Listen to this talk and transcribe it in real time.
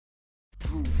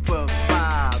Group of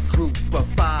five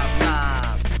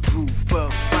live. Group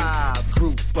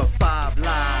of five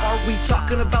live. Are we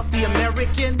talking about the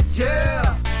American?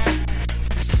 Yeah.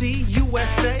 C,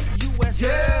 USA,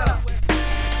 yeah.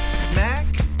 Mac,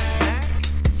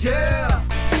 yeah.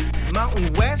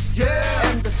 Mountain West,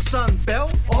 yeah. And the Sun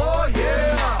Belt, oh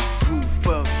yeah. Group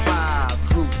of five live.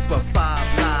 Group of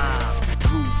five live.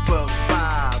 Group of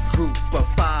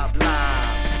five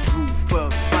live. Group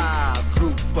of five live.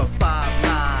 Group of five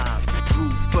live.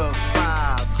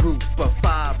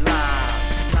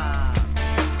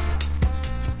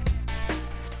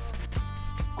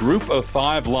 Group of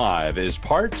Five Live is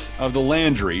part of the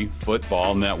Landry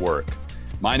Football Network.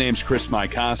 My name's Chris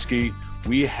Mykowski.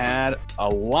 We had a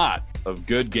lot of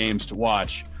good games to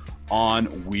watch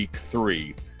on week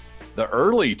 3. The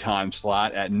early time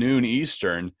slot at noon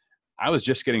Eastern, I was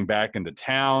just getting back into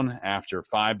town after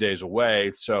 5 days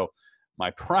away, so my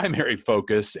primary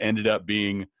focus ended up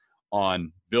being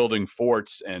on building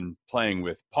forts and playing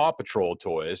with Paw Patrol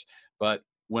toys. But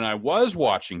when I was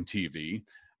watching TV,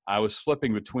 I was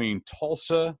flipping between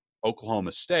Tulsa,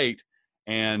 Oklahoma State,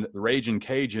 and the Ragin'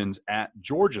 Cajuns at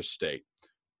Georgia State.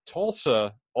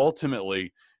 Tulsa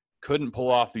ultimately couldn't pull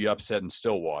off the upset in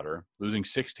Stillwater, losing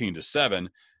 16-7.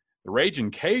 The Ragin'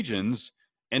 Cajuns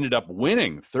ended up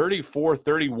winning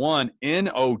 34-31 in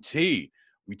OT.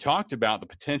 We talked about the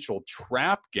potential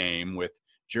trap game with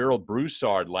Gerald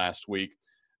Broussard last week,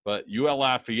 but UL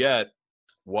Lafayette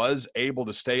was able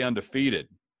to stay undefeated,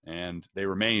 and they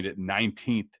remained at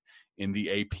 19th in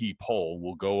the AP poll.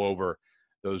 We'll go over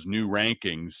those new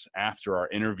rankings after our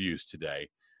interviews today.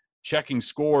 Checking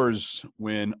scores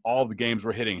when all the games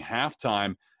were hitting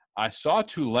halftime, I saw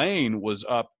Tulane was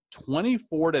up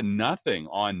 24-0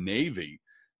 on Navy.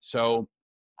 So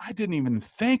I didn't even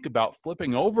think about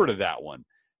flipping over to that one.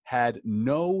 Had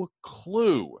no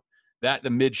clue that the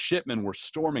midshipmen were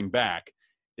storming back.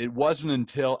 It wasn't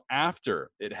until after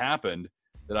it happened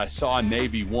that I saw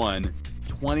Navy won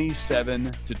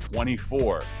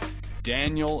 27-24.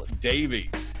 Daniel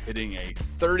Davies hitting a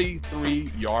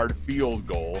 33-yard field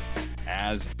goal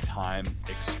as time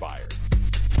expired.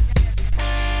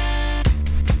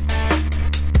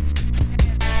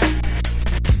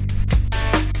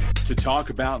 To talk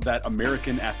about that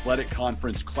American Athletic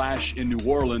Conference clash in New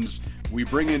Orleans, we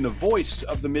bring in the voice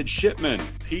of the midshipmen,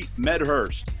 Pete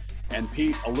Medhurst. And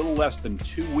Pete, a little less than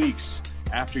 2 weeks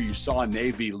after you saw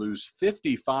Navy lose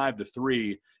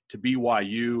 55-3 to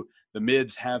BYU, the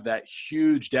Mids have that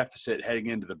huge deficit heading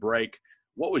into the break.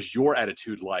 What was your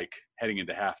attitude like heading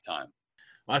into halftime?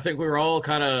 I think we were all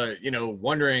kind of,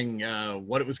 wondering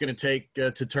what it was going to take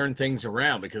to turn things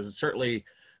around, because it's certainly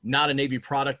not a Navy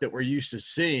product that we're used to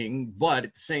seeing. But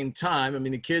at the same time, I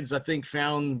mean, the kids, I think,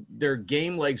 found their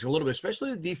game legs a little bit,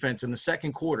 especially the defense in the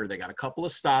second quarter. They got a couple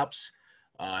of stops,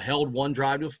 held one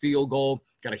drive to a field goal,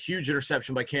 got a huge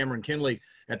interception by Cameron Kinley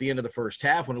at the end of the first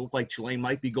half when it looked like Tulane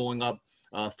might be going up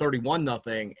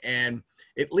 31-0. And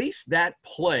at least that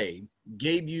play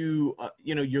gave you,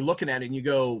 you're looking at it and you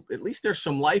go, at least there's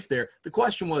some life there. The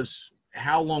question was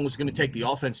how long was it going to take the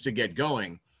offense to get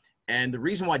going? And the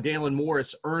reason why Dalen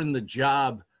Morris earned the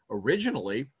job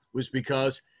originally was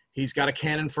because he's got a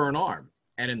cannon for an arm.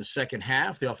 And in the second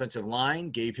half, the offensive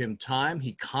line gave him time.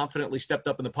 He confidently stepped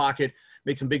up in the pocket,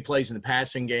 made some big plays in the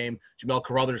passing game. Jamel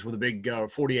Carruthers with a big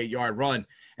 48-yard run.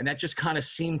 And that just kind of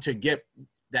seemed to get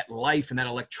that life and that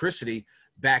electricity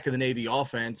back in the Navy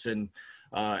offense. And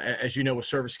as you know, with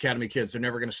Service Academy kids, they're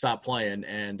never going to stop playing.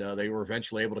 And they were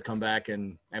eventually able to come back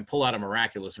and pull out a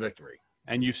miraculous victory.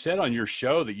 And you said on your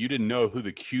show that you didn't know who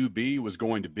the QB was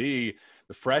going to be.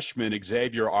 The freshman,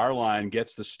 Xavier Arline,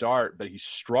 gets the start, but he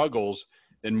struggles.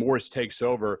 Then Morris takes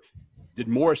over. Did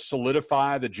Morris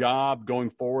solidify the job going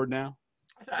forward now?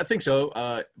 I think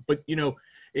so. But,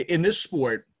 in this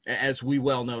sport, as we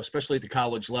well know, especially at the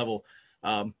college level,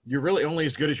 you're really only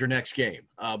as good as your next game.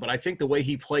 But I think the way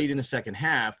he played in the second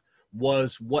half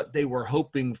was what they were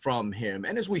hoping from him.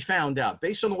 And as we found out,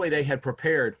 based on the way they had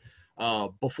prepared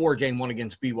before game one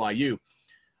against BYU,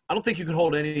 I don't think you can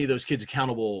hold any of those kids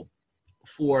accountable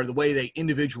for the way they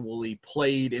individually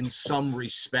played in some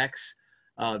respects,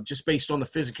 just based on the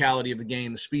physicality of the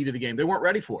game, the speed of the game. They weren't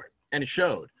ready for it, and it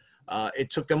showed.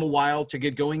 It took them a while to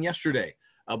get going yesterday.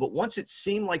 But once it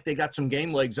seemed like they got some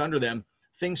game legs under them,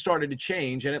 things started to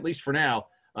change. And at least for now,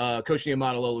 Coach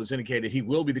Niumatalolo has indicated he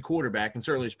will be the quarterback, and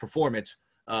certainly his performance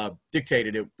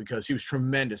dictated it because he was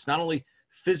tremendous, not only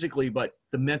physically, but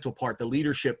the mental part, the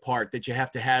leadership part that you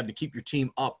have to keep your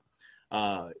team up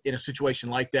in a situation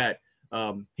like that.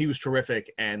 He was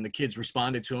terrific, and the kids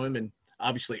responded to him and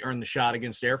obviously earned the shot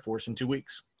against Air Force in 2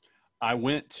 weeks. I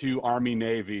went to Army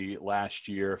Navy last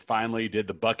year, finally did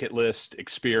the bucket list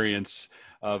experience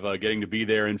of getting to be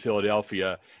there in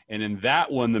Philadelphia. And in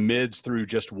that one, the mids threw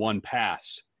just one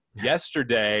pass.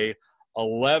 Yesterday,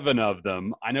 11 of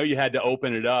them. I know you had to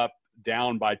open it up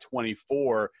down by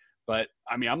 24, but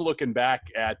I mean, I'm looking back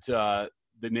at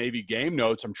the Navy game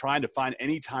notes. I'm trying to find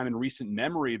any time in recent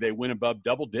memory they went above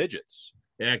double digits.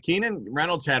 Yeah, Keenan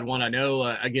Reynolds had one, I know,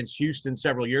 against Houston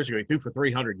several years ago. He threw for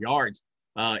 300 yards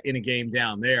in a game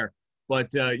down there.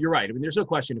 But you're right. I mean, there's no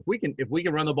question. If we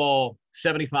can run the ball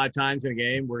 75 times in a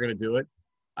game, we're going to do it.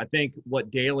 I think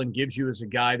what Dalen gives you is a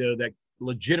guy, though, that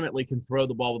legitimately can throw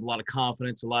the ball with a lot of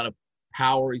confidence, a lot of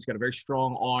power. He's got a very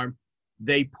strong arm.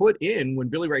 They put in, when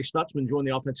Billy Ray Stutzman joined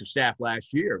the offensive staff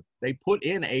last year, they put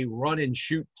in a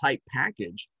run-and-shoot type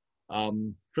package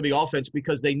for the offense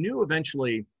because they knew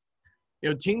eventually,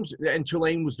 teams, and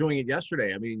Tulane was doing it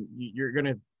yesterday. I mean, you're going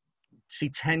to see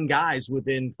 10 guys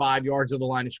within 5 yards of the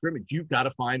line of scrimmage. You've got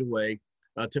to find a way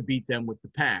to beat them with the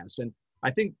pass. And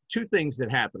I think two things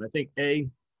that happen. I think, A,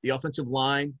 the offensive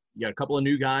line, you got a couple of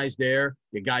new guys there.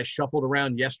 The guys shuffled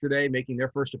around yesterday, making their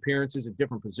first appearances at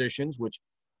different positions, which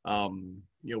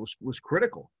was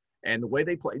critical. And the way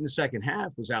they played in the second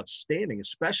half was outstanding,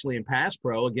 especially in pass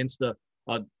pro against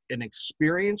an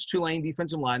experienced Tulane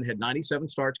defensive line that had 97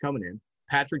 starts coming in.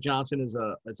 Patrick Johnson is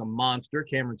a monster.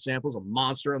 Cameron Sample's a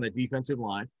monster on the defensive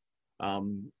line.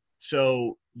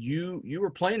 So you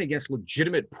were playing against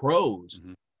legitimate pros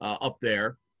up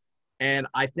there. And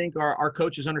I think our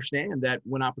coaches understand that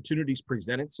when opportunities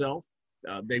present itself,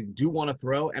 they do want to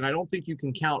throw. And I don't think you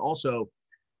can count also,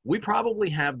 we probably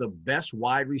have the best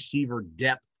wide receiver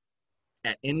depth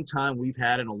at any time we've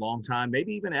had in a long time,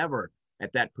 maybe even ever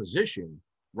at that position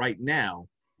right now.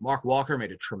 Mark Walker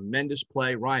made a tremendous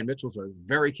play. Ryan Mitchell's a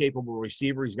very capable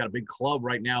receiver. He's got a big club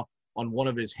right now on one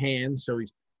of his hands, so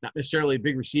he's not necessarily a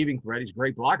big receiving threat. He's a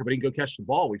great blocker, but he can go catch the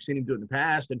ball. We've seen him do it in the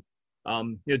past. And,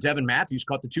 Devin Matthews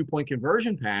caught the 2-point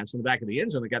conversion pass in the back of the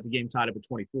end zone that got the game tied up at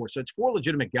 24. So it's four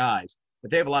legitimate guys that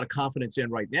they have a lot of confidence in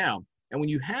right now. And when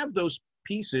you have those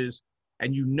pieces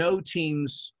and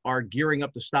teams are gearing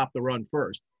up to stop the run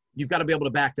first, you've got to be able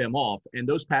to back them off. And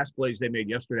those pass plays they made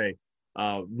yesterday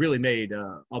really made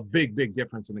a big, big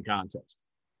difference in the contest.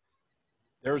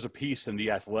 There was a piece in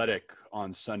The Athletic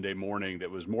on Sunday morning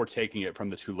that was more taking it from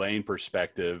the Tulane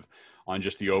perspective on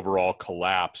just the overall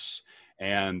collapse.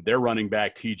 And their running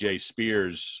back, TJ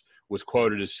Spears, was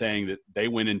quoted as saying that they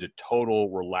went into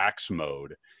total relax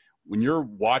mode. When you're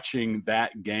watching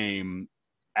that game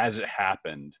as it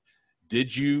happened,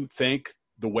 did you think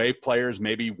the Wave players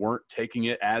maybe weren't taking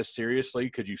it as seriously?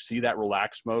 Could you see that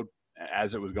relaxed mode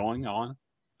as it was going on?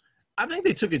 I think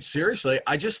they took it seriously.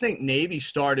 I just think Navy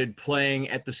started playing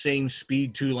at the same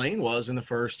speed Tulane was in the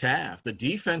first half. The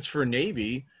defense for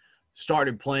Navy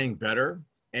started playing better,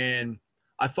 and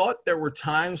I thought there were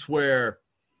times where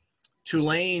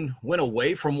Tulane went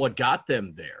away from what got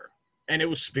them there, and it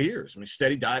was Spears. I mean,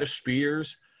 steady diet of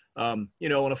Spears. On a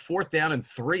 4th down and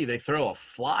 3, they throw a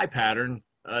fly pattern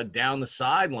down the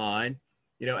sideline,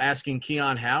 asking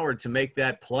Keon Howard to make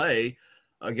that play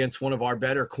against one of our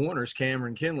better corners,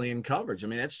 Cameron Kinley, in coverage. I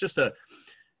mean, it's just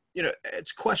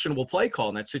it's questionable play call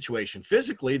in that situation.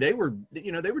 Physically, they were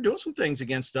doing some things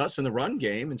against us in the run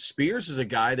game, and Spears is a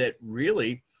guy that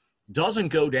really doesn't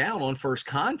go down on first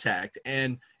contact.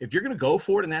 And if you're going to go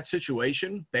for it in that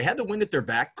situation, they had the wind at their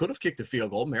back, could have kicked a field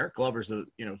goal. Merrick Glover's a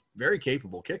very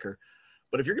capable kicker.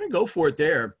 But if you're going to go for it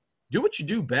there, do what you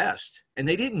do best. And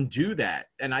they didn't do that.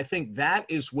 And I think that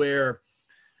is where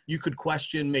you could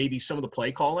question maybe some of the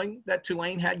play calling that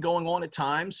Tulane had going on at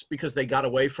times, because they got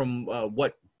away from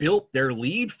what built their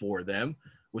lead for them,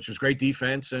 which was great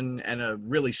defense and a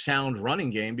really sound running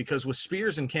game. Because with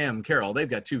Spears and Cam Carroll, they've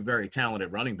got two very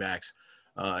talented running backs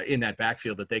in that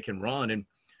backfield that they can run. And,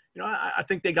 I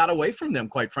think they got away from them,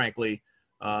 quite frankly,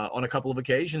 on a couple of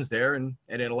occasions there, and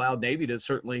it allowed Navy to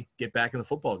certainly get back in the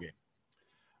football game.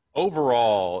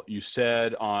 Overall, you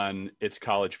said on It's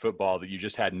College Football that you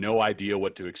just had no idea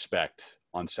what to expect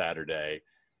on Saturday.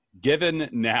 Given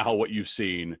now what you've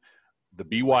seen, the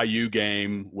BYU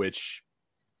game, which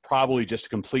probably just a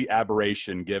complete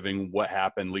aberration given what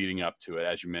happened leading up to it,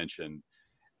 as you mentioned,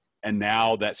 and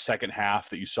now that second half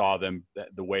that you saw them,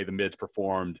 the way the mids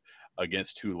performed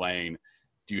against Tulane,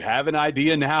 do you have an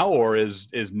idea now, or is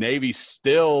Navy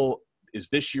still – is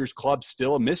this year's club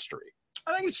still a mystery?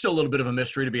 I think it's still a little bit of a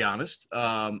mystery, to be honest.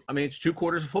 It's 2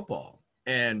 quarters of football.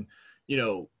 And,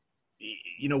 we're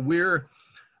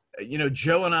 –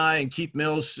 Joe and I and Keith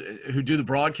Mills, who do the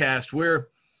broadcast,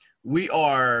 we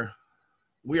are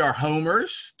we are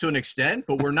homers to an extent,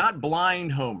 but we're not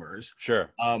blind homers. Sure.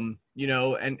 You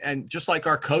know, and just like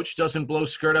our coach doesn't blow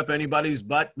skirt up anybody's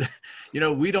butt, you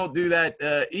know, we don't do that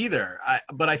either.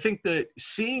 But I think that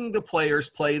seeing the players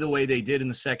play the way they did in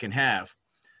the second half,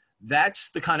 that's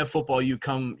the kind of football you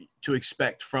come to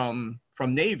expect from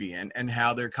Navy and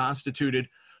how they're constituted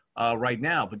right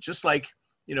now. But just like,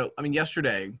 you know, I mean,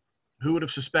 yesterday, who would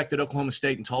have suspected Oklahoma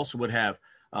State and Tulsa would have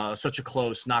such a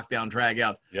close knockdown,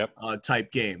 drag-out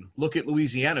type game? Look at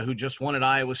Louisiana, who just won at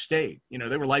Iowa State. You know,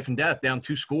 they were life and death, down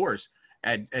 2 scores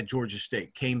at Georgia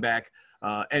State, came back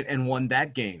and won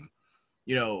that game.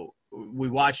 You know, we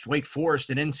watched Wake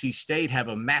Forest and NC State have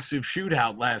a massive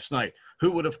shootout last night.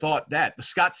 Who would have thought that? The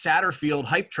Scott Satterfield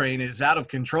hype train is out of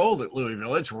control at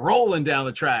Louisville. It's rolling down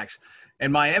the tracks.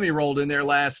 And Miami rolled in there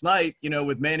last night, you know,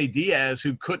 with Manny Diaz,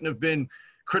 who couldn't have been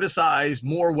criticized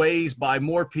more ways by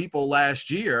more people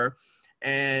last year.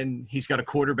 And he's got a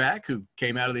quarterback who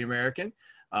came out of the American.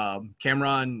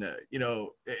 Cameron, you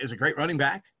know, is a great running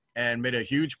back and made a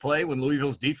huge play when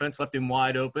Louisville's defense left him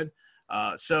wide open.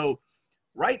 So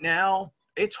right now,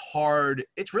 it's hard.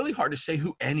 It's really hard to say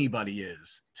who anybody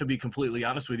is, to be completely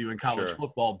honest with you, in college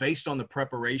football based on the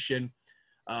preparation.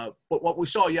 But what we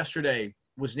saw yesterday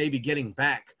was Navy getting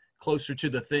back closer to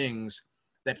the things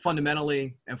that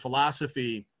fundamentally and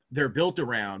philosophy they're built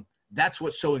around. That's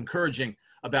what's so encouraging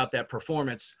about that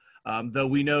performance. Though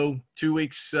we know 2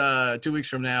 weeks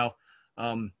from now,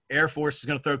 Air Force is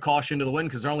going to throw caution to the wind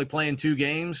because they're only playing 2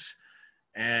 games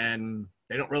and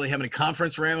they don't really have any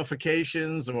conference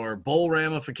ramifications or bowl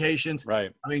ramifications.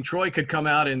 Right. I mean, Troy could come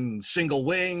out in single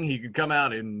wing. He could come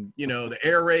out in, you know, the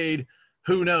air raid.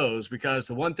 Who knows? Because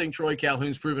the one thing Troy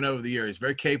Calhoun's proven over the years, he's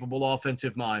very capable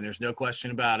offensive mind. There's no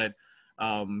question about it.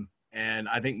 And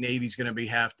I think Navy's going to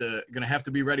have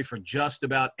to be ready for just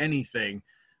about anything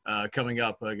coming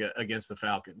up against the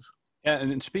Falcons. Yeah,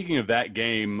 and speaking of that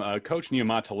game, Coach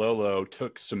Niumatalolo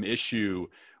took some issue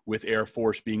with Air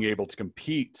Force being able to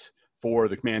compete for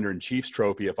the Commander-in-Chief's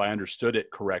trophy, if I understood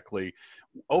it correctly.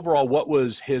 Overall, what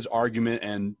was his argument,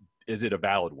 and is it a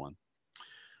valid one?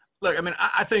 Look, I mean,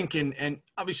 I think, and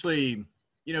obviously,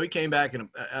 you know, he came back and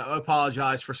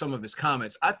apologized for some of his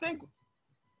comments. I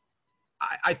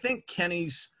think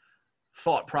Kenny's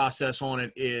thought process on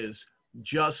it is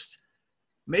just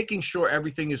making sure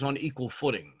everything is on equal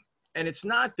footing. And it's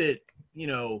not that, you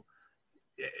know,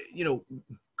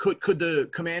 could the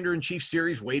Commander-in-Chief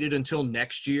series waited until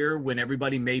next year when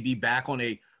everybody may be back on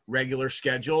a regular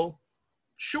schedule?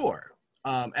 Sure.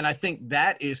 And I think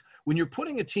that is when you're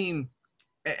putting a team,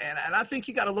 and I think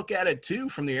you got to look at it too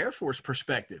from the Air Force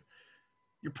perspective.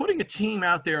 You're putting a team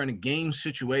out there in a game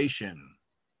situation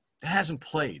that hasn't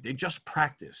played. They just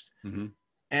practiced. Mm-hmm.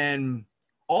 And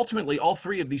ultimately, all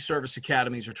 3 of these service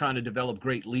academies are trying to develop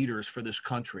great leaders for this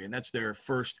country. And that's their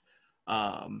first,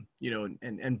 you know,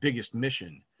 and biggest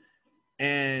mission.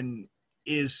 And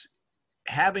is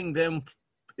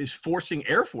forcing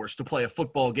Air Force to play a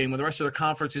football game when the rest of their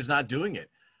conference is not doing it.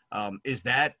 Is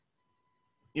that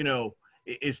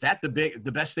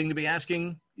the best thing to be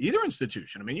asking either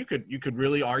institution? I mean, you could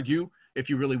really argue, if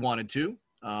you really wanted to,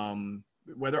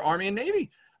 whether Army and Navy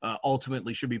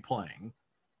ultimately should be playing.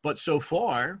 But so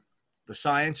far, the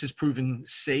science has proven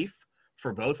safe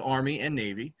for both Army and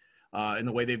Navy in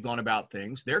the way they've gone about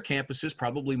things. Their campuses,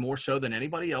 probably more so than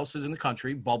anybody else's in the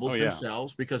country, bubbles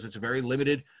themselves because it's a very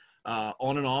limited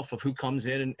on and off of who comes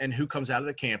in and who comes out of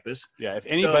the campus. Yeah, if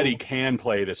anybody can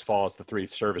play this fall, it's the 3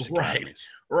 service academies.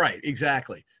 Right,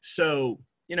 exactly. So,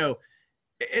 you know,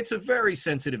 it's a very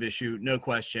sensitive issue, no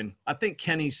question. I think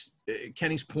Kenny's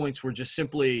points were just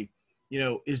simply, you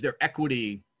know, is there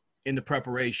equity in the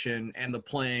preparation and the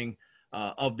playing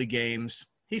of the games?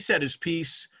 He said his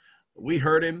piece. We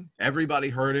heard him. Everybody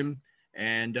heard him.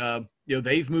 And, you know,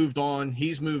 they've moved on.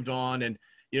 He's moved on. And,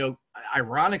 you know,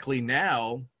 ironically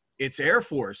now, it's Air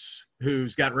Force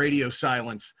who's got radio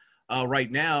silence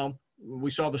right now. We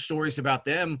saw the stories about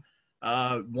them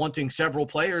wanting several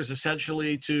players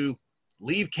essentially to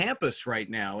leave campus right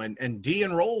now and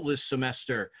de-enroll this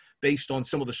semester based on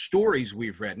some of the stories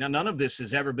we've read. Now, none of this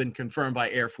has ever been confirmed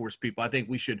by Air Force people. I think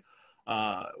we should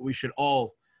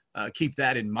all keep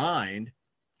that in mind.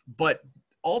 But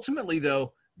ultimately,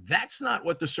 though, that's not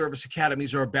what the service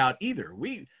academies are about either.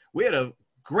 We had a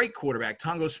great quarterback,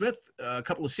 Tongo Smith, a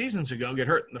couple of seasons ago, get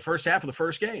hurt in the first half of the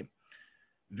first game.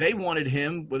 They wanted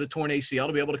him with a torn ACL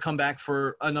to be able to come back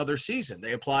for another season.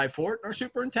 They applied for it. Our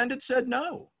superintendent said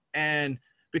no. And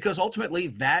because ultimately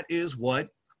that is what,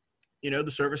 you know,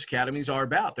 the service academies are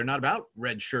about. They're not about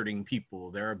redshirting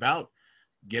people. They're about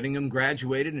getting them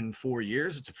graduated in 4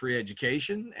 years. It's a free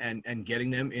education and getting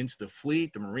them into the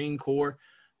fleet, the Marine Corps,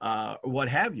 what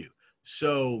have you.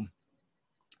 So,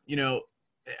 you know,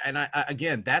 and I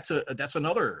again, that's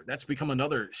become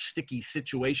another sticky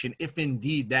situation if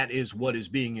indeed that is what is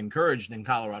being encouraged in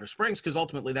Colorado Springs, because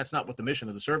ultimately that's not what the mission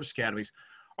of the service academies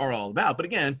are all about. But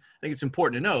again, I think it's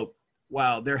important to note,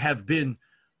 while there have been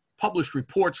published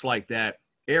reports like that,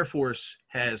 Air Force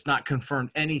has not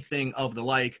confirmed anything of the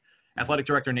like. Athletic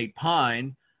Director Nate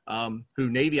Pine, who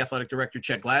Navy Athletic Director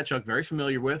Chet Gladchuk, very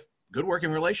familiar with, good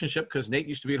working relationship because Nate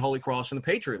used to be at Holy Cross in the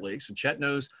Patriot League, so Chet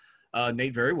knows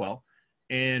Nate very well.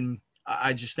 And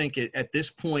I just think at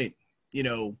this point, you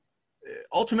know,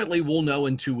 ultimately we'll know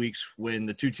in 2 weeks when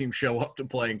the two teams show up to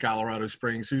play in Colorado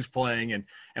Springs, who's playing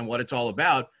and what it's all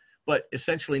about. But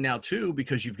essentially now, too,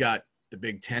 because you've got the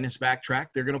Big Ten is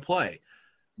backtracked, they're going to play.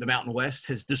 The Mountain West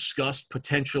has discussed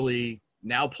potentially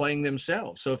now playing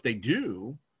themselves. So if they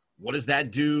do, what does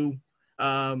that do,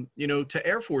 you know, to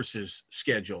Air Force's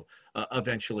schedule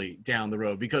eventually down the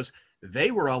road? Because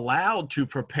they were allowed to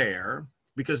prepare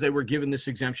because they were given this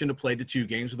exemption to play the 2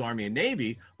 games with Army and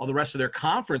Navy, while the rest of their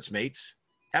conference mates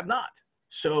have not.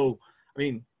 So, I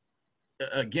mean,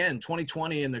 again,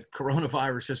 2020 and the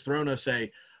coronavirus has thrown us a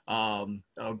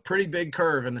pretty big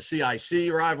curve in the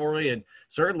CIC rivalry, and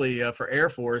certainly for Air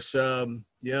Force, you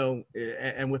know,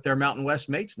 and with their Mountain West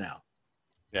mates now.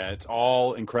 Yeah, it's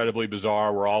all incredibly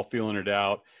bizarre. We're all feeling it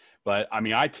out. But, I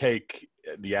mean, I take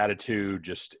the attitude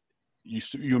just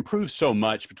you improve so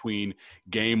much between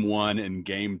game 1 and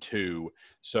game 2.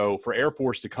 So for Air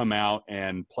Force to come out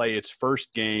and play its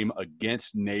first game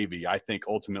against Navy, I think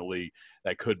ultimately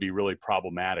that could be really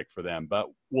problematic for them. But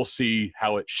we'll see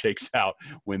how it shakes out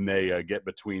when they get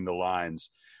between the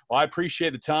lines. Well, I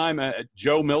appreciate the time.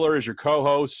 Joe Miller is your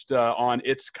co-host on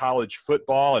It's College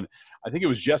Football. And I think it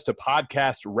was just a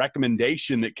podcast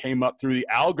recommendation that came up through the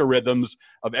algorithms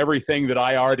of everything that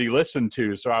I already listened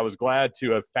to. So I was glad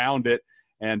to have found it,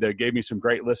 and gave me some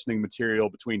great listening material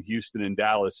between Houston and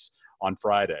Dallas on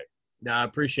Friday. No, I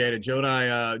appreciate it. Joe and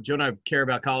I care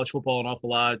about college football an awful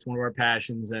lot. It's one of our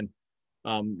passions. And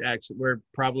actually, we're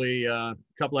probably a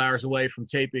couple hours away from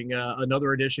taping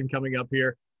another edition coming up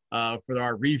here for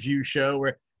our review show,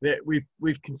 where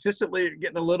we've consistently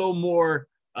getting a little more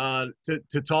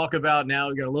to talk about now.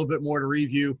 We got a little bit more to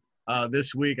review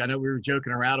this week. I know we were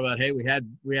joking around about, hey,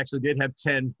 we actually did have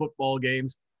 10 football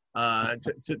games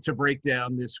to break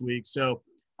down this week. So,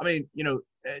 I mean, you know,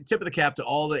 tip of the cap to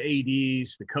all the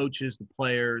ADs, the coaches, the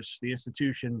players, the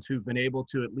institutions who've been able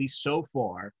to, at least so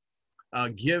far,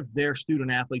 give their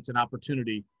student athletes an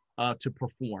opportunity to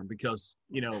perform. Because,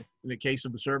 you know, in the case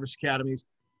of the service academies,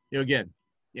 you know, again,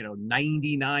 you know,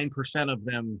 99% of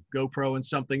them go pro in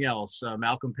something else.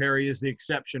 Malcolm Perry is the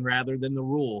exception rather than the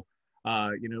rule,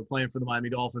 you know, playing for the Miami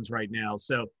Dolphins right now.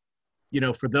 So, you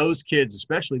know, for those kids,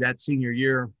 especially that senior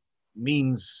year,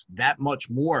 means that much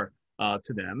more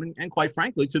to them. And quite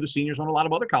frankly, to the seniors on a lot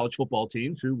of other college football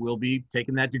teams who will be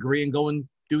taking that degree and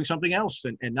doing something else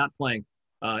and not playing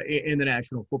in the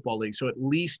National Football League. So at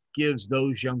least gives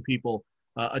those young people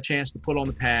a chance to put on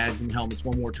the pads and helmets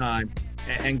one more time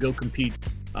and go compete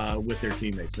with their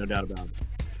teammates, no doubt about it.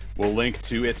 We'll link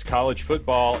to It's College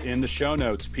Football in the show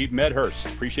notes. Pete Medhurst,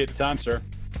 appreciate the time, sir.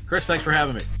 Chris, thanks for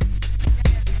having me.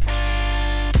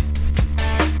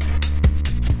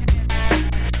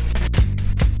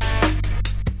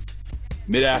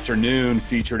 Mid-afternoon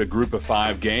featured a Group of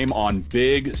 5 game on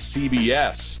Big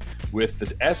CBS, with the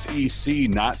SEC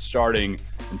not starting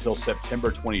until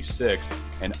September 26th.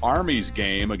 And Army's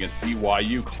game against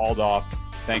BYU called off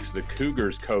thanks to the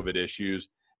Cougars' COVID issues.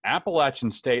 Appalachian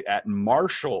State at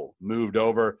Marshall moved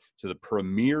over to the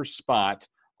premier spot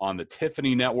on the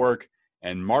Tiffany Network,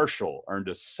 and Marshall earned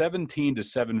a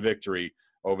 17-7 victory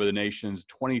over the nation's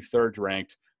 23rd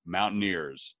ranked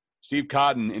Mountaineers. Steve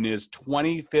Cotton in his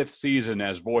 25th season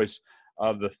as voice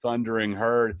of the Thundering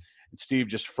Herd. And Steve,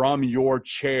 just from your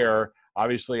chair,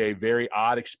 obviously a very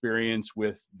odd experience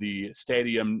with the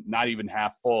stadium not even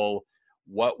half full.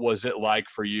 What was it like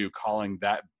for you calling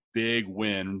that big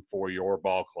win for your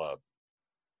ball club?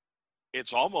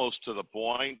 It's almost to the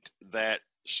point that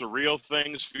surreal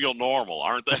things feel normal,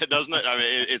 aren't they? Doesn't it? I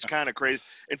mean, it's kind of crazy.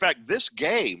 In fact, this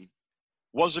game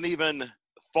wasn't even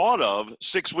thought of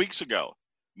 6 weeks ago.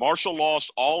 Marshall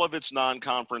lost all of its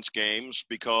non-conference games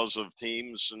because of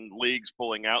teams and leagues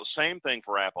pulling out. Same thing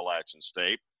for Appalachian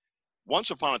State.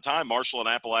 Once upon a time, Marshall and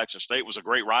Appalachian State was a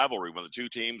great rivalry when the two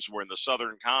teams were in the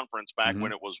Southern Conference back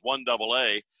when it was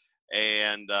 1AA.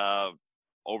 And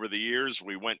over the years,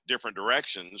 we went different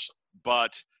directions.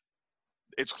 But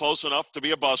it's close enough to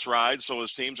be a bus ride. So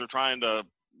as teams are trying to,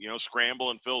 you know,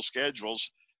 scramble and fill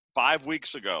schedules, 5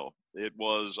 weeks ago, it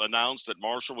was announced that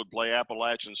Marshall would play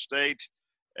Appalachian State.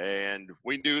 And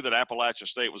we knew that Appalachian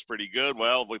State was pretty good.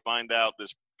 Well, we find out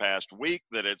this past week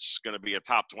that it's going to be a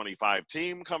top 25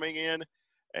 team coming in.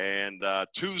 And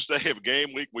Tuesday of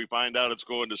game week, we find out it's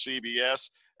going to CBS.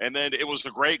 And then it was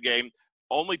a great game.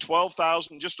 Only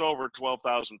 12,000, just over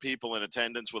 12,000 people in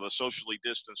attendance with a socially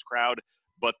distanced crowd.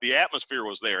 But the atmosphere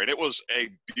was there, and it was a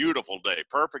beautiful day.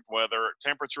 Perfect weather,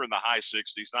 temperature in the high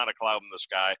 60s, not a cloud in the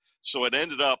sky. So it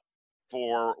ended up,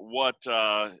 for what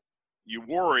you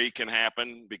worry can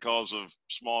happen because of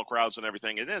small crowds and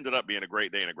everything, it ended up being a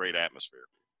great day and a great atmosphere.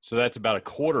 So that's about a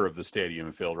quarter of the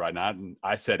stadium filled right now.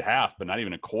 I said half, but not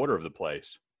even a quarter of the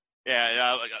place.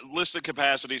 Yeah, listed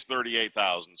capacity is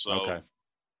 38,000, so okay.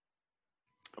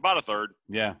 About a third.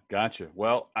 Yeah, gotcha.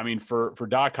 Well, I mean, for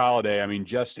Doc Holliday, I mean,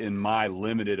 just in my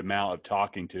limited amount of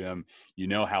talking to him, you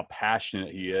know how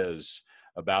passionate he is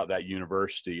about that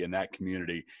university and that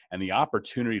community, and the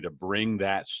opportunity to bring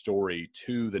that story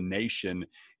to the nation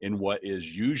in what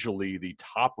is usually the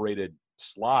top-rated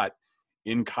slot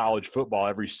in college football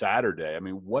every Saturday. I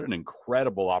mean, what an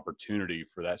incredible opportunity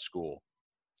for that school.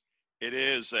 It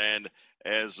is, and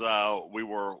as we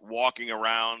were walking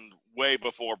around way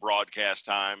before broadcast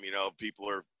time, you know, people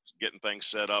are getting things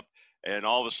set up, and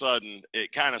all of a sudden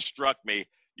it kind of struck me.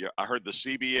 I heard the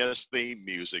CBS theme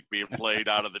music being played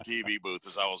out of the TV booth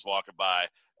as I was walking by,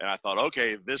 and I thought,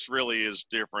 okay, this really is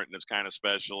different and it's kind of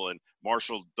special. And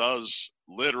Marshall does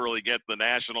literally get the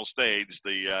national stage,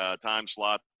 the time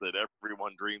slot that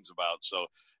everyone dreams about. So,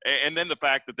 and then the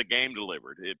fact that the game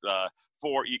delivered it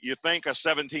for you think a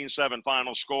 17-7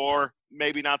 final score,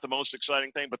 maybe not the most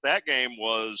exciting thing, but that game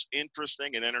was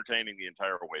interesting and entertaining the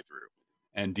entire way through.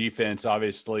 And defense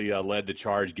obviously led the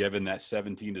charge, given that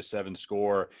 17-7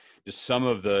 score. Just some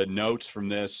of the notes from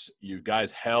this: you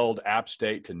guys held App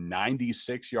State to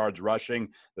 96 yards rushing,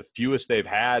 the fewest they've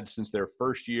had since their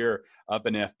first year up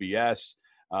in FBS.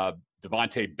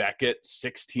 Devontae Beckett,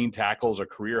 16 tackles, a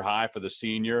career high for the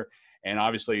senior. And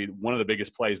obviously one of the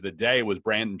biggest plays of the day was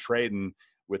Brandon Traden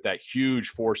with that huge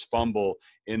forced fumble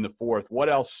in the fourth. What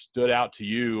else stood out to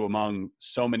you among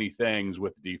so many things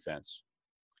with defense?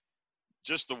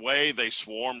 Just the way they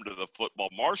swarmed to the football.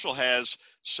 Marshall has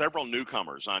several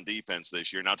newcomers on defense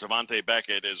this year. Now, Devontae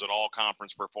Beckett is an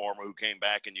all-conference performer who came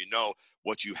back, and you know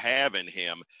what you have in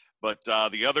him. But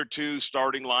the other two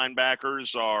starting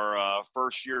linebackers are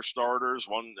first-year starters.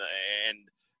 And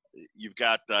you've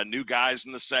got new guys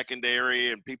in the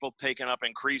secondary and people taking up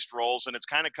increased roles, and it's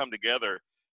kind of come together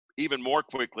even more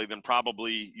quickly than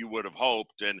probably you would have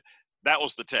hoped. And that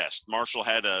was the test. Marshall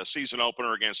had a season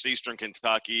opener against Eastern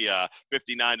Kentucky,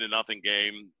 59-0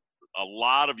 game. A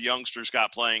lot of youngsters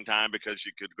got playing time because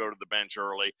you could go to the bench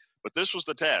early. But this was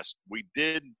the test. We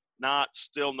did not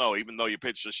still know, even though you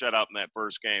pitched a shutout in that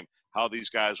first game, how these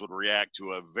guys would react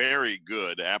to a very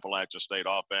good Appalachian State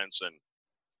offense. And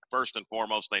first and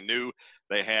foremost, they knew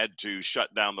they had to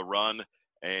shut down the run.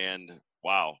 And,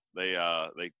 wow, they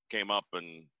came up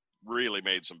and really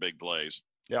made some big plays.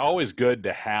 Yeah, always good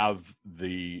to have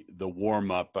the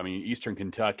warm-up. I mean, Eastern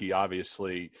Kentucky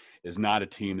obviously is not a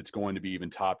team that's going to be even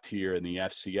top tier in the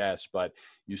FCS, but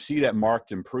you see that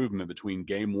marked improvement between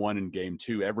game one and game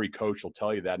two. Every coach will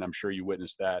tell you that, and I'm sure you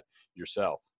witnessed that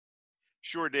yourself.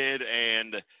 Sure did,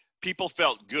 and people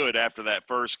felt good after that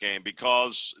first game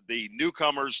because the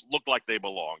newcomers looked like they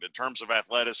belonged. In terms of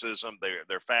athleticism,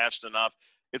 they're fast enough.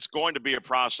 It's going to be a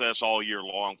process all year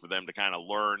long for them to kind of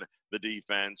learn the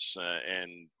defense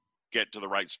and get to the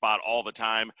right spot all the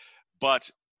time. But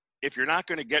if you're not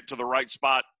going to get to the right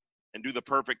spot and do the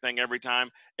perfect thing every time,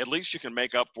 at least you can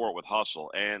make up for it with hustle.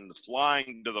 And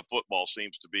flying to the football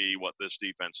seems to be what this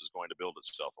defense is going to build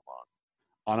itself upon.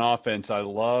 On offense, I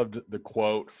loved the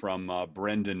quote from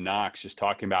Brendan Knox just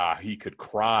talking about how he could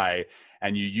cry.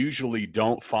 And you usually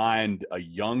don't find a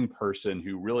young person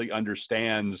who really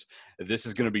understands that this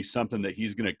is going to be something that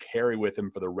he's going to carry with him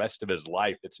for the rest of his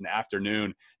life. It's an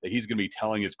afternoon that he's going to be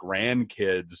telling his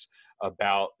grandkids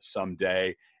about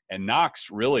someday. And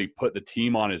Knox really put the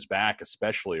team on his back,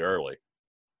 especially early.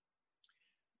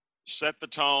 Set the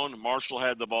tone. Marshall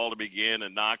had the ball to begin,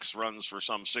 and Knox runs for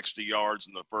some 60 yards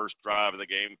in the first drive of the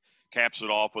game, caps it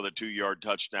off with a 2-yard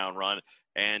touchdown run.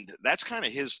 And that's kind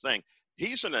of his thing.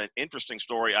 He's in an interesting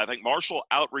story. I think Marshall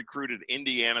out-recruited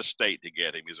Indiana State to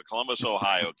get him. He's a Columbus,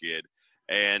 Ohio kid,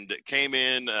 and came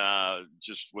in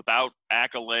just without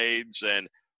accolades and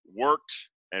worked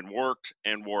and worked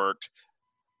and worked.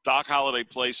 Doc Holliday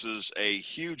places a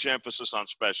huge emphasis on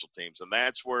special teams, and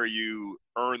that's where you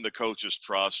earn the coach's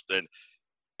trust. And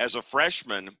as a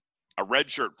freshman, a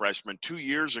redshirt freshman, 2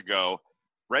 years ago,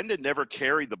 Brendan never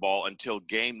carried the ball until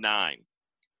game 9.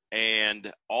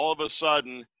 And all of a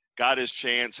sudden, got his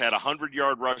chance, had a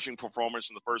 100-yard rushing performance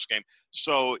in the first game.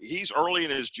 So he's early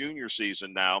in his junior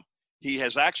season now. He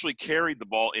has actually carried the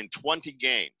ball in 20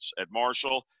 games at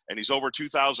Marshall, and he's over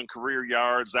 2,000 career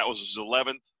yards. That was his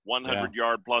 11th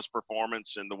 100-yard-plus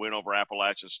performance in the win over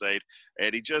Appalachian State.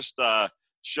 And he just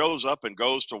shows up and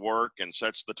goes to work and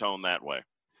sets the tone that way.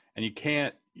 And you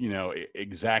can't,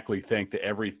 exactly think that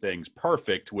everything's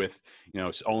perfect with,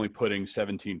 only putting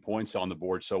 17 points on the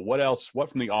board. So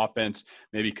what from the offense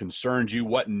maybe concerns you?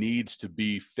 What needs to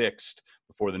be fixed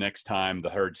before the next time the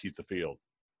Herd sees the field?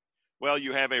 Well,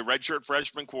 you have a redshirt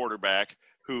freshman quarterback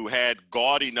who had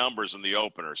gaudy numbers in the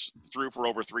openers, threw for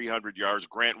over 300 yards.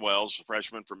 Grant Wells, a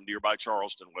freshman from nearby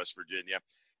Charleston, West Virginia,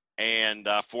 and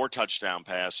 4 touchdown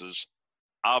passes.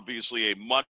 Obviously a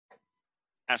much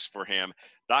ask for him.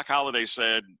 Doc Holliday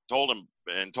told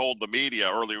the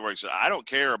media earlier, he said, I don't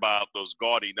care about those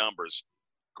gaudy numbers.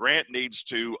 Grant needs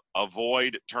to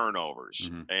avoid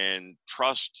turnovers and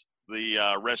trust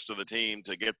the rest of the team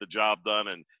to get the job done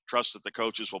and trust that the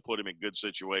coaches will put him in good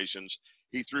situations.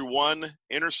 He threw 1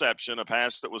 interception, a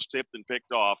pass that was tipped and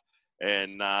picked off,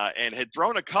 and had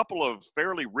thrown a couple of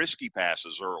fairly risky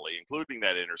passes early, including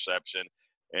that interception.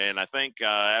 And I think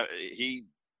he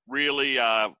really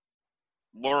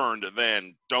learned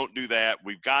then, don't do that.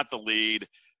 We've got the lead,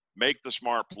 make the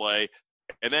smart play,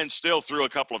 and then still threw a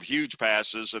couple of huge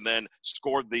passes and then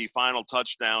scored the final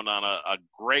touchdown on a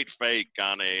great fake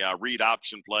on a read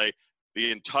option play. The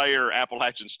entire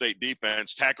Appalachian State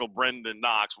defense tackled Brendan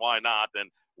Knox. Why not? And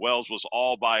Wells was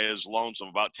all by his lonesome,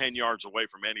 about 10 yards away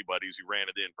from anybody as he ran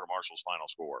it in for Marshall's final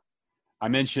score. I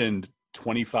mentioned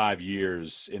 25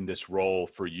 years in this role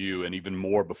for you, and even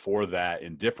more before that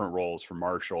in different roles for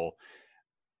Marshall.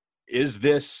 Is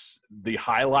this the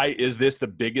highlight? Is this the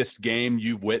biggest game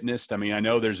you've witnessed? I mean, I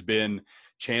know there's been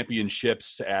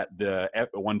championships at the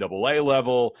 1AA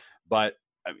level, but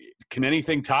I mean, can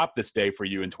anything top this day for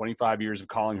you in 25 years of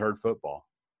calling Herd football?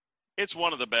 It's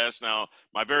one of the best. Now,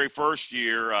 my very first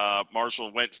year,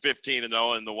 Marshall went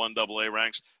 15-0 in the 1AA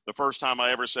ranks. The first time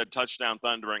I ever said touchdown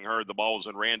Thundering Herd, the ball was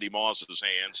in Randy Moss's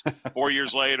hands. 4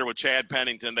 years later with Chad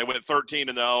Pennington, they went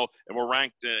 13-0 and were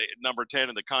ranked number 10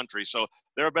 in the country. So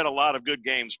there have been a lot of good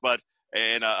games. But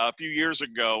a few years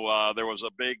ago, there was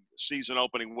a big season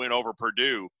opening win over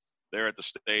Purdue there at the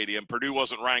stadium. Purdue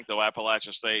wasn't ranked, though.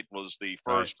 Appalachian State was the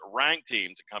first ranked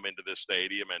team to come into this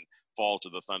stadium and fall to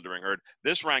the Thundering Herd.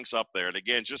 This ranks up there. And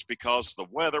again, just because the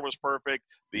weather was perfect,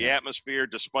 the atmosphere,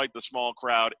 despite the small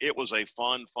crowd, it was a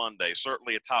fun day.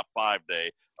 Certainly a top 5 day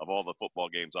of all the football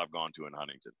games I've gone to in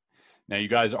Huntington. Now, you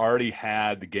guys already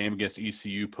had the game against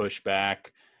ECU pushed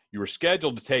back. You were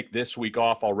scheduled to take this week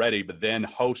off already, but then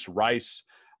host Rice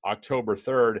October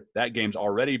 3rd. That game's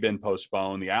already been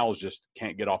postponed. The Owls just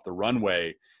can't get off the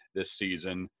runway this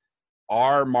season.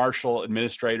 Are Marshall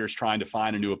administrators trying to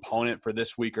find a new opponent for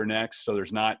this week or next so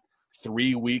there's not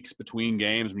 3 weeks between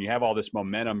games? When you have all this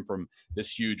momentum from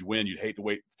this huge win, you'd hate to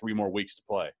wait 3 more weeks to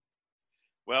play.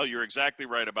 Well, you're exactly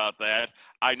right about that.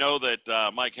 I know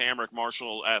that Mike Hamrick,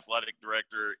 Marshall athletic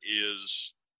director,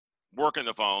 is working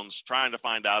the phones, trying to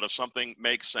find out if something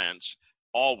makes sense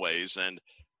always. And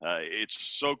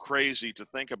it's so crazy to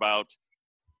think about.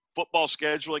 Football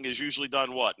scheduling is usually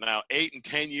done now 8 and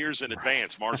 10 years in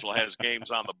advance. Marshall has games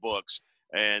on the books,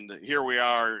 and here we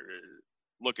are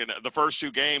looking at the first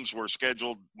 2 games were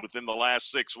scheduled within the last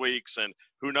 6 weeks, and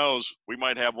who knows, we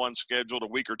might have one scheduled a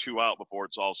week or 2 out before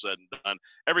it's all said and done.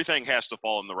 Everything has to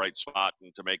fall in the right spot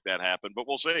and to make that happen, but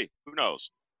we'll see. Who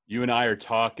knows? You and I are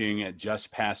talking at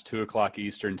just past 2:00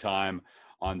 Eastern time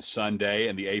on Sunday,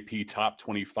 and the AP Top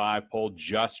 25 poll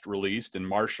just released, and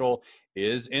Marshall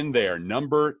is in there,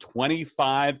 number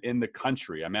 25 in the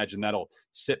country. I imagine that'll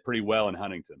sit pretty well in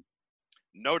Huntington.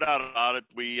 No doubt about it.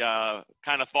 We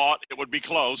kind of thought it would be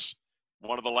close.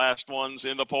 One of the last ones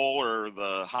in the poll or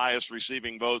the highest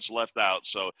receiving votes left out.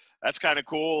 So that's kind of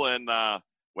cool. And,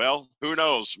 well, who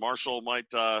knows? Marshall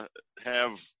might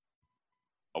have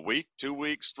a week, 2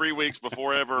 weeks, 3 weeks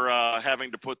before ever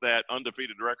having to put that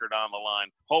undefeated record on the line.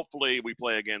 Hopefully we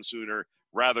play again sooner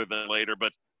rather than later.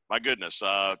 But my goodness,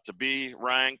 to be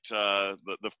ranked,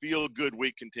 the feel-good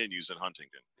week continues in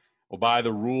Huntington. Well, by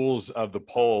the rules of the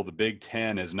poll, the Big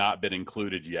Ten has not been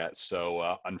included yet.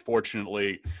 So,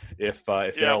 unfortunately, if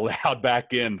they're allowed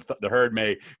back in, the Herd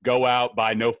may go out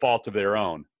by no fault of their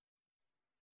own.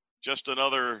 Just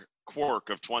another quirk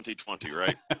of 2020,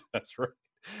 right? That's right.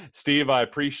 Steve, I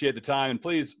appreciate the time. And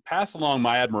please pass along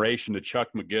my admiration to Chuck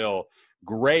McGill.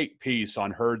 Great piece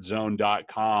on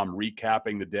herdzone.com,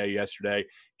 recapping the day yesterday,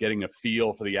 getting a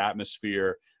feel for the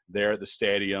atmosphere there at the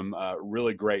stadium.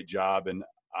 Really great job. And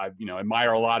I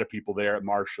admire a lot of people there at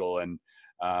Marshall. And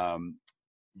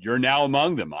you're now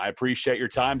among them. I appreciate your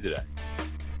time today.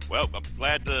 Well, I'm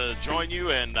glad to join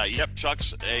you. And,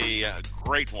 Chuck's a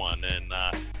great one. And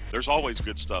there's always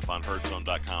good stuff on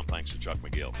herdzone.com. Thanks to Chuck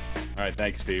McGill. All right.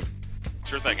 Thanks, Steve.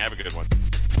 Sure thing. Have a good one.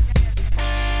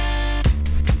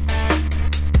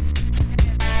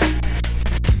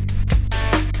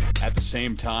 At the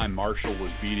same time, Marshall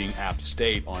was beating App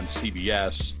State on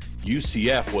CBS.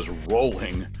 UCF was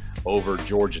rolling over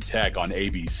Georgia Tech on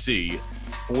ABC.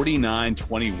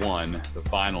 49-21, the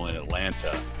final in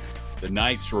Atlanta. The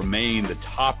Knights remain the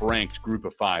top-ranked Group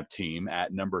of 5 team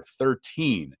at number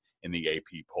 13 in the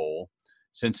AP poll.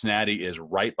 Cincinnati is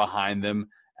right behind them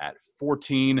at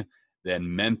 14.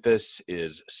 Then Memphis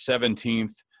is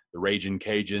 17th. The Ragin'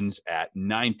 Cajuns at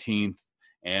 19th.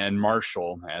 And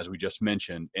Marshall, as we just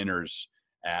mentioned, enters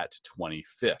at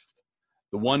 25th.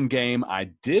 The one game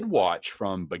I did watch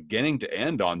from beginning to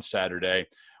end on Saturday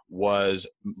was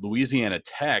Louisiana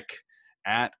Tech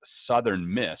at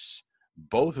Southern Miss.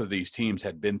 Both of these teams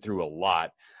had been through a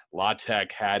lot. La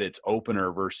Tech had its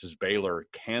opener versus Baylor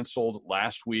canceled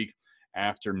last week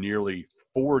after nearly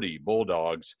 40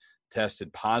 Bulldogs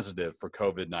tested positive for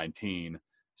COVID-19.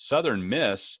 Southern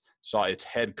Miss saw its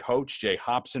head coach, Jay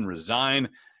Hopson, resign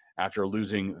after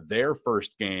losing their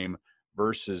first game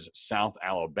versus South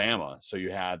Alabama. So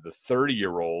you had the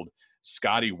 30-year-old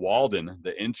Scotty Walden,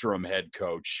 the interim head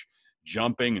coach,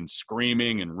 jumping and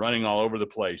screaming and running all over the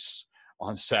place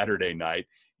on Saturday night.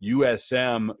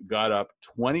 USM got up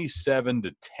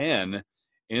 27-10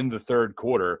 in the third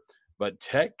quarter, but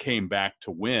Tech came back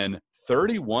to win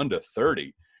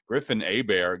 31-30. Griffin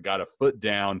Hebert got a foot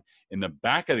down in the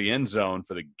back of the end zone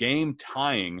for the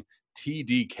game-tying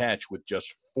TD catch with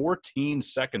just 14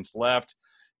 seconds left.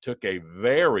 Took a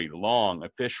very long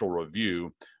official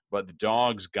review, but the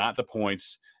Dogs got the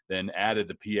points, then added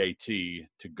the PAT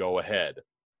to go ahead.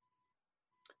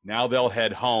 Now they'll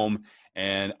head home,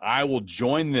 and I will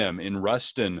join them in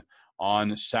Ruston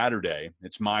on Saturday.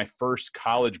 It's my first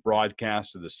college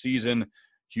broadcast of the season.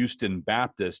 Houston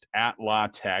Baptist at La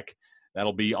Tech.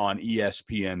 That'll be on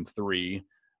ESPN3.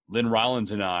 Lynn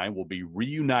Rollins and I will be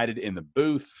reunited in the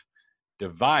booth,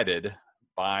 divided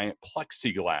by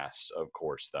plexiglass, of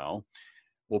course, though.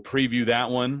 We'll preview that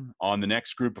one on the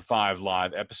next Group of 5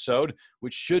 live episode,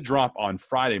 which should drop on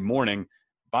Friday morning.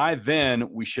 By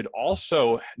then, we should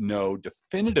also know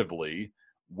definitively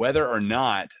whether or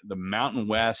not the Mountain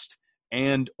West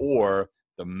and or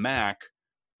the MAC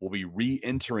will be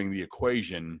re-entering the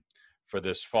equation for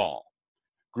this fall.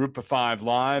 Group of 5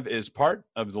 Live is part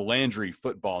of the Landry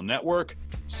Football Network.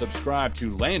 Subscribe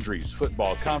to Landry's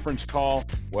Football Conference Call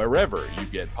wherever you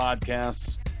get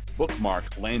podcasts. Bookmark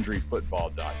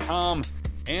LandryFootball.com,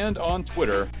 and on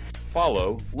Twitter,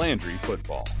 follow Landry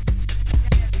Football.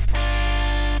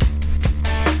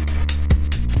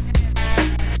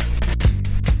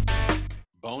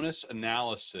 Bonus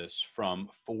analysis from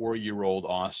 4-year-old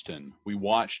Austin. We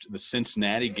watched the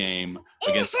Cincinnati game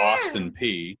against Austin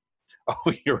Peay.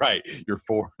 Oh, you're right. You're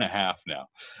 4.5 now.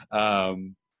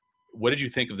 What did you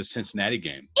think of the Cincinnati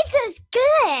game? It was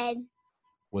good.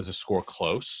 Was the score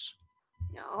close?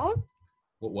 No.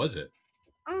 What was it?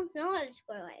 I don't know what the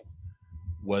score was.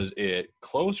 Was it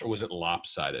close or was it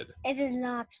lopsided? It is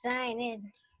lopsided.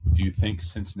 Do you think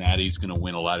Cincinnati's going to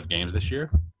win a lot of games this year?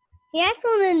 Yeah, it's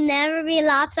going to never be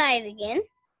lopsided again.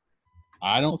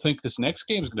 I don't think this next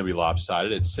game is going to be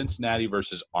lopsided. It's Cincinnati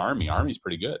versus Army. Army's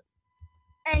pretty good.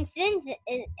 And is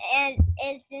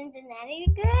Cincinnati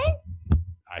good?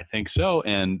 I think so.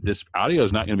 And this audio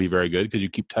is not going to be very good because you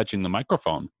keep touching the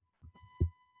microphone.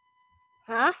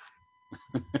 Huh?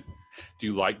 Do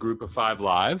you like Group of 5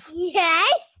 Live?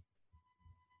 Yes.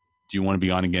 Do you want to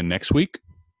be on again next week?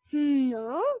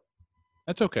 No.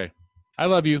 That's okay. I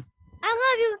love you. I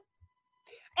love you.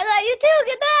 I love you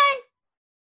too. Goodbye.